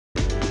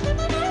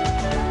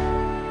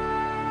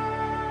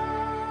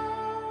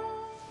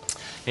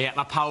Ie,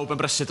 mae pawb yn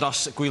brysu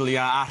dros gwyliau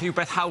a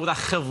rhywbeth hawdd a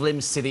chyflym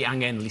sydd ei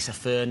angen Lisa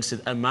Fearn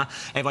sydd yma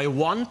efo'i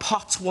One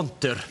Pot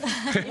Wonder.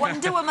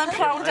 Wonder Woman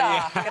prawd da.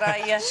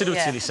 Sut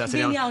wyt ti, Lisa?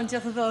 Fi'n iawn,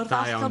 diolch yn fawr. Da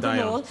iawn, da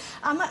iawn.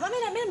 A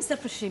mae'n amser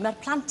prysgu, mae'r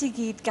plant i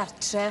gyd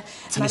gartre.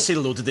 Tynnu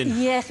sylw dydyn?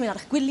 Ie, chi'n mynd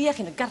ar eich gwyliau,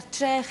 chi'n mynd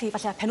gartre, chi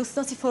falle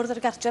penwthnos i ffwrdd ar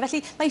y gartre.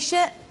 Felly mae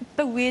eisiau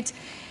bywyd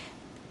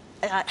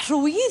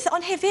rhwydd,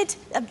 ond hefyd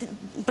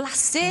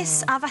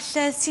blasus a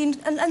falle sy'n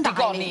yn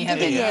digoni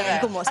hefyd. Ie,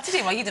 gwmwys. A ti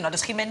ddim o hyd yn oed,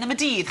 os chi'n mynd am y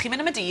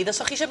dydd, os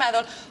o'ch chi eisiau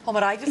meddwl, o,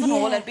 mae rhaid fi fod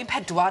nôl erbyn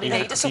 4 i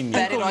wneud y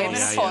swper, i roi yn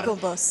y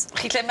ffwrdd.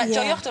 Chi lle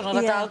joio'ch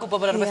dwrnod a dal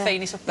gwybod bod ar rhywbeth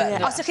ffein i swper.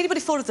 Os ydych chi wedi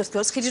bod i ffwrdd wrth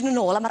gwrs, chi wedi dod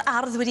nôl a mae'r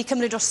ardd wedi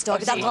cymryd drosto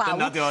gyda'r glaw.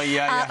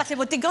 A falle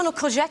bod digon o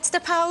courgettes da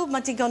pawb,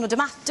 mae digon o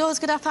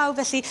tomatos gyda pawb,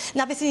 felly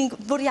na beth ni'n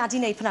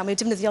bwriadu wneud pan am yw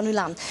defnyddio nhw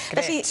lan.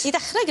 Felly, i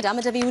ddechrau gyda,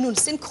 mae da fi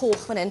wnwnsyn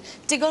coch fan hyn,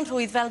 digon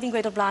rhwydd fel fi'n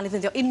gweud o'r blaen i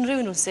ddefnyddio unrhyw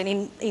wnwnsyn,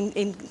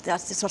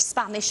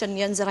 Spanish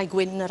onions, y rai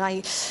gwyn, y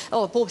rai,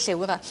 bob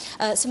lliw efe.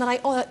 So mae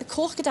rai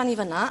coch gyda ni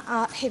fyna,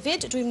 a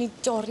hefyd dwi'n mynd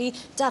i dorri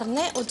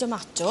darnau o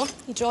tomato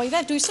i droi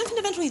fe. Dwi'n sôn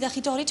fy rhwyddach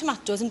i dorri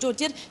tomatos yn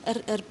dod i'r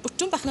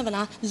bwtwm bach na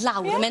fyna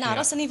lawr. Mae'n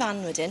aros yn ei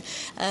fan wedyn,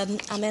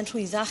 a mae'n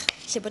rhwyddach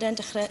lle bod e'n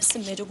dechrau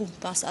symud o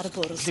gwmpas ar y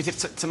bwrdd. Felly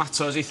di'r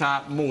tomatos eitha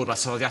mwr,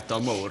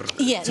 traddodiadol mwr?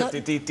 Ie.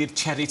 Di'r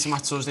cherry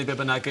tomatos neu be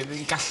bynnag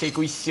yn gallu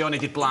gweithio neu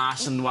di'r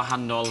blas yn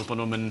wahanol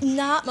bod nhw'n...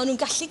 Na, maen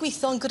nhw'n gallu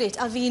gweithio yn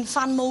gret, a fi'n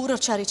fan mowr o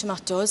cherry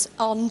tomatoes,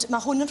 ond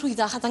mae hwn yn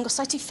rhwyddach a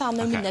ddangosau ti ffam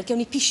mewn munud, gewn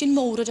ni pisyn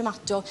mowr o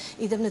tomato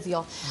i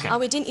ddefnyddio. A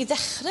wedyn, i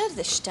ddechrau'r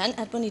ddishten,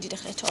 bod ni wedi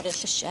dechrau torri'r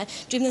llysiau,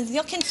 dwi'n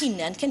ddefnyddio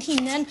cenhinen.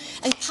 Cenhinen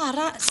yn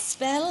para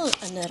sbel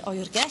yn yr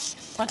oergell.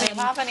 Ond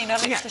ma fan un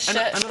o'r llysiau...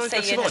 Yn yr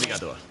oergell sy'n fod i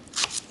gadw?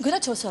 Gwyd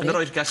to, sori. Yn yr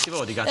oergell sy'n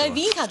fod i gadw?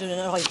 Fi'n cadw yn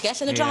yr oergell,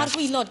 yn y drar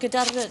gwylod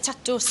gyda'r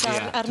tatws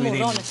a'r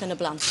moron allan y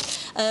blan.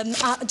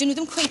 A dyn nhw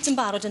ddim cweit yn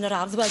barod yn yr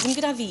ardd, wedyn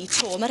gyda fi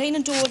to. Mae rhain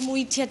yn dod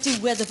mwy tua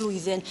diwedd y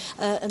flwyddyn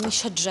yn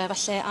mis Hydre,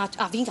 falle,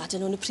 a fi'n gadw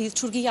nhw'n y pridd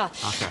trwy'r gia.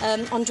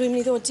 Ond dwi'n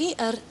mynd i ddod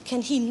i'r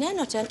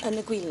cenhinen yn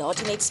y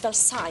gwylod, i wneud fel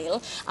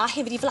sail, a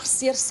hefyd i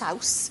flasu'r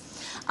saws.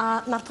 A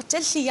mae'r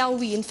potel lliau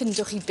o win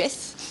ffindwch chi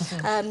byth.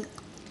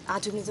 A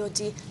dwi'n mynd i ddod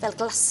i fel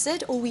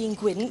glasid o win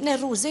gwyn, neu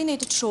rosé i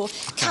wneud y tro,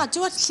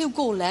 cadw at lliw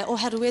golau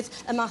oherwydd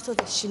y math o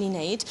ddish i ni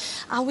wneud.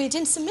 A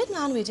wedyn, symud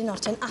mlaen wedyn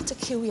orten at y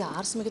cyw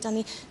iar, so mae gyda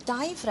ni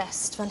 2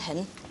 frest fan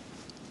hyn.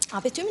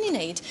 A beth dwi'n mynd i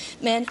wneud,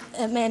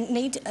 mae'n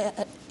wneud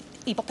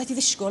i bopeth i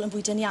ddisgwyl yn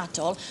fwy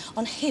deniadol,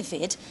 ond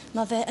hefyd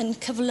mae fe yn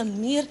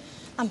cyflymu'r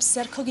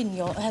amser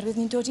coginio, oherwydd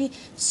ni'n dod i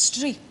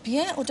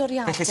streipiau o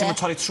doriadau. Felly ti'n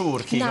torri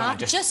trwy'r cig? Na,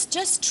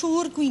 just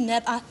trwy'r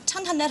gwyneb a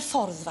tan hanner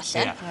ffordd,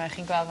 falle.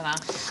 Chi'n gweld fyna.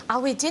 A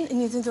wedyn,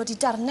 ni'n dod i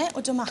darnau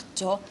o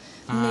tomato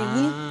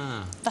mewn,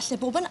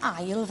 falle bob yn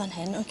ail fan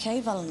hyn,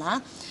 fel na.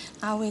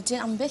 A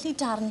wedyn, ambell i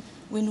darn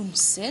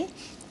wenwnsyn,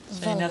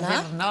 fel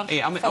na.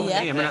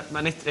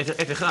 Mae'n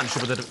edrych yna,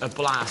 siw bod y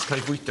blas cael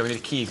ei fwydo yn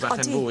i'r cig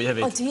bach yn fwy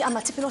hefyd. Odi, a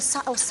mae tipyn o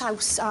saws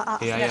a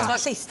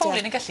lleithder.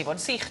 Paulin yn gallu bod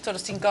yn sych,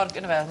 os ti'n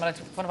gorgen o fe, mae'n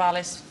rhaid bod yn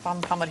falus pa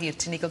mor hir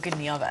ti'n ei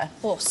goginio fe.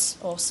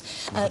 Os.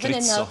 Fan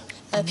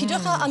hyn,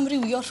 pidwch a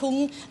amrywio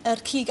rhwng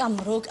yr cig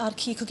amrwg a'r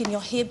cig coginio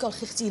heb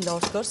golchi'ch dilo,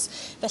 wrth gwrs.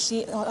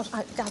 Felly,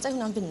 gadael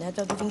hwnna'n funed,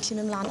 fel bod fi'n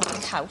clyn ymlaen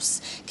o'r caws.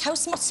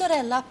 Caws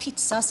mozzarella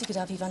pizza sydd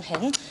gyda fi fan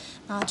hyn.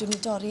 A dwi'n mynd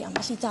i dorri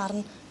ambell i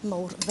darn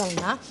mawr fel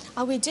na.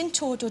 A wedyn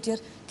to dod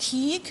i'r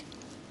cig,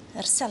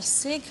 yr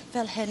selsig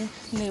fel hyn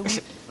mewn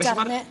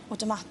darnau o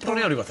tomato. Bron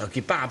iawn i gwrdd,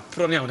 kebab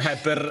bron iawn,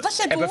 heb y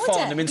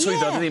ffôn yn mynd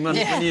swyddo, ddim yn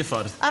un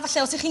ffordd. A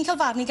falle, os ych chi'n cael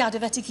farn i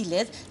gadw fe at ei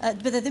gilydd,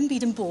 bydde ddim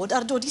byd yn bod,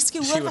 ar dod i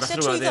sgiwer falle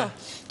trwyddo.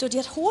 Dod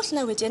i'r holl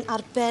na wedyn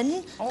ar ben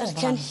yr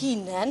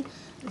cenhinen,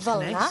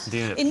 fel na.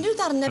 Unrhyw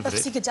ddarnau bach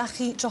sydd gyda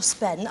chi dros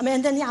ben, a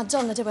mae'n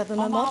ddeniadol na diwedd,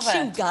 mae mor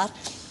lliwgar.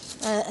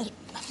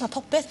 Mae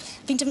popeth,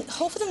 fi'n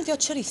hoff o ddefnyddio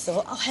chorizo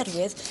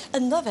oherwydd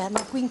ynddo fe,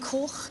 mae gwyn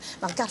coch,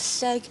 mae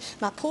garlleg,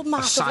 mae pob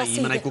math o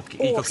blasu. Mae'n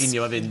ei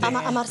goginio a fynd.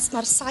 A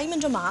mae'r saim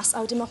yn dod mas,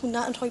 a wedyn mae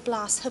hwnna yn rhoi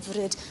blas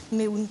hyfryd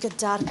mewn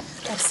gyda'r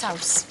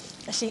saws.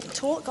 Felly,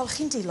 to,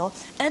 golchi'n dilo,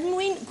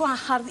 mwyn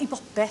gwahardd i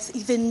bopeth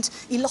i fynd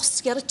i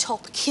losgi ar y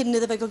top cyn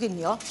iddo fe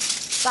goginio.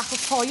 Bach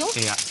o ffoil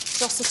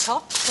dros y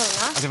top, fel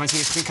yna. A dwi'n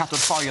chi'n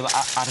cadw'r ffoil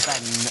ar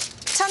ben...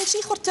 Tan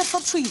 3/4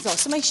 ffordd trwyddo,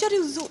 so mae eisiau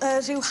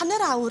rhyw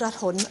hanner awr ar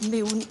hwn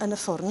mewn yn y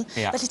ffwrn.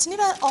 Felly tynnu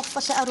fe off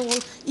falle ar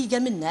ôl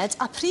 20 munud,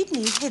 a pryd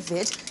ni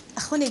hefyd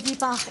ychwanegu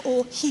bach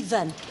o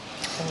hifen.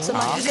 So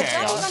mae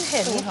gyda fan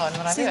hyn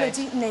sydd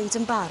wedi wneud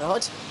yn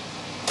barod.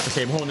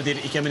 Felly, mae hwn wedi'r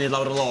 20 munud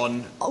lawr y lôn.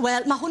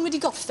 Wel, mae hwn wedi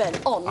gorffen,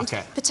 ond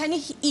petai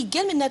ni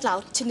 20 munud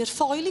lawr, tynnu'r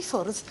ffoil i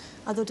ffwrdd,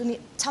 a ddod ni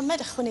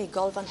tamed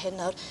ychwanegol fan hyn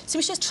nawr. Sy'n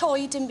eisiau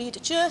troi dim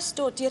byd, just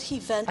dod i'r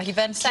hifen. A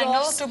hifen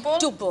sengl,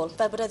 dwbl? Dwbl,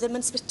 fel bod e ddim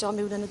yn sbito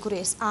mewn yn y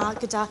gwres, a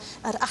gyda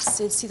yr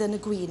asid sydd yn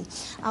y gwyn.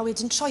 A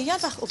wedyn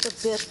troiad bach o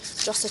bybur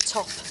dros y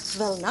top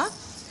fel na.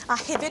 A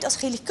hefyd, os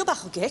chi licio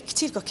bach o gic,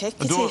 ti'n go cic,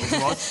 Ydw,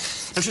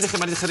 dwi'n siŵr ddechrau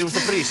mae'n ddechrau rhywbeth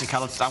o bris i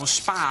cael am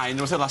Sbaen,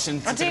 rhywbeth ola sy'n...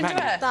 Bach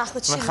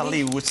o chili. Mae'n cael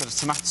liw yr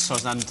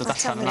tomatos na'n dod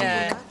allan yn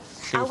amlwg.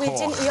 Lliw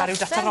coch. A rhyw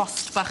data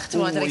rost bach,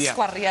 ti'n gwybod, yr ei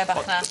sgwariau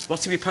bach na.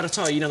 Wel, ti'n mynd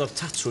paratoi un o'r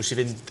tatws i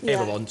fynd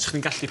efo fo'n.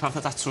 Ti'n gallu parth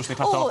o tatws neu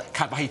parth o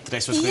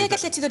carbohydrates? Ie,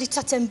 gallai ti ddod i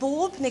taten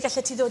bob, neu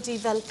gallai ti ddod i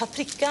fel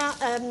paprika,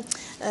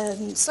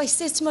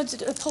 slices, ti'n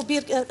gwybod,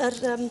 pobi'r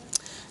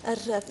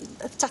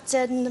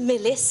taten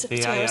melys,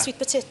 sweet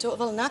potato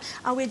fel yna,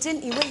 a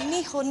wedyn i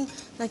weini hwn,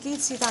 na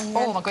gyd sydd angen.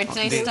 O, mae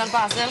gweithio neis dan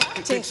basil.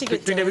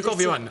 Dwi'n newid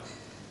gofio hwn.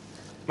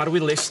 Mae'r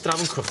Willis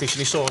drafncwch chi eisiau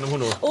ni sôn am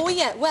hwnnw. O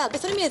ie, wel,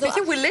 beth o'n i'n meddwl... Beth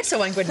yw Willis o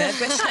wain Gwynedd,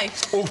 gwellai?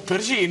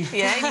 Aubergine.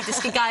 Ie, i ni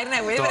dysgu gair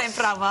newydd yn ein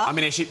fframa. A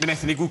mi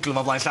wnaethon ni Google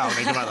fo blaen llaw,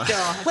 neu gyfadda.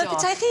 Wel,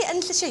 bethau chi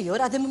yn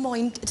llysieuwr a ddim yn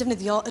moyn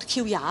defnyddio yr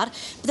cyw iar,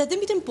 bydde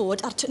ddim byd yn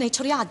bod neu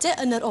toriadau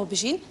yn yr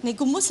aubergine, neu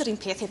gwmws yr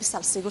un peth heb y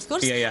salsig wrth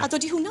gwrs, a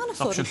dod i hwnna yn y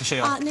ffwrn. Opsiwn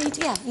llysieuwr. A wneud,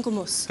 ie, yn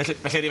gwmws.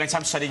 Felly, faint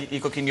amser i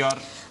goginio'r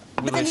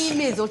Willis? Bydden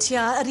ni'n meddwl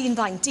tua yr un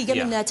faint,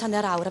 20 munud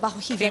hanner awr, a bach o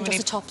hufen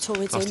dros y top to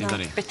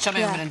wedyn. Bitio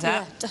mewn yn ynda.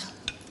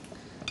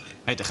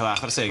 Edrych y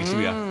ddech ar y seg,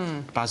 lliwia.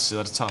 Basil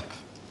ar y top.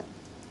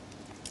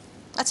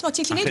 A ti'n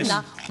gallu gwneud hwnna,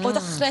 o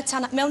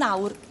ddechrau mewn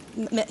awr,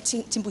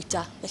 ti'n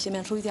bwyta, felly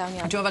mae'n rhwydd iawn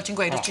iawn. Dwi'n fel ti'n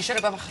gweud, os ti eisiau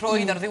rhywbeth bach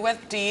rhwydd ar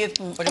ddiwedd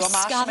dydd, wedi bod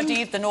mas am y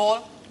dydd, dyn ôl.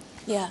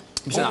 Ie.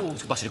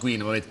 Dwi'n blasu y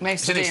gwyn efo fyd.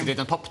 Sy'n neis i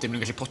ddweud yn pop dim,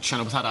 ni'n gallu potio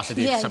nhw beth arall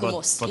ydy. Ie, yn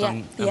gwmws,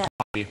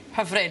 ie.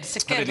 Hyfryd,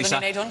 sicr, byddwn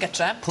ni'n neud hwn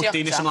gytre.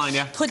 Pwdin is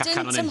ymlaen, ie.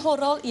 Pwdin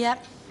tymhorol, ie.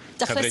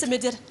 Dechrau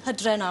symud i'r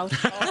hydre nawr.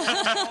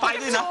 Bai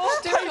ddyn nhw.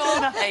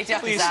 Diolch. Hei,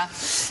 diolch.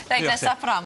 Reit, nesaf pram.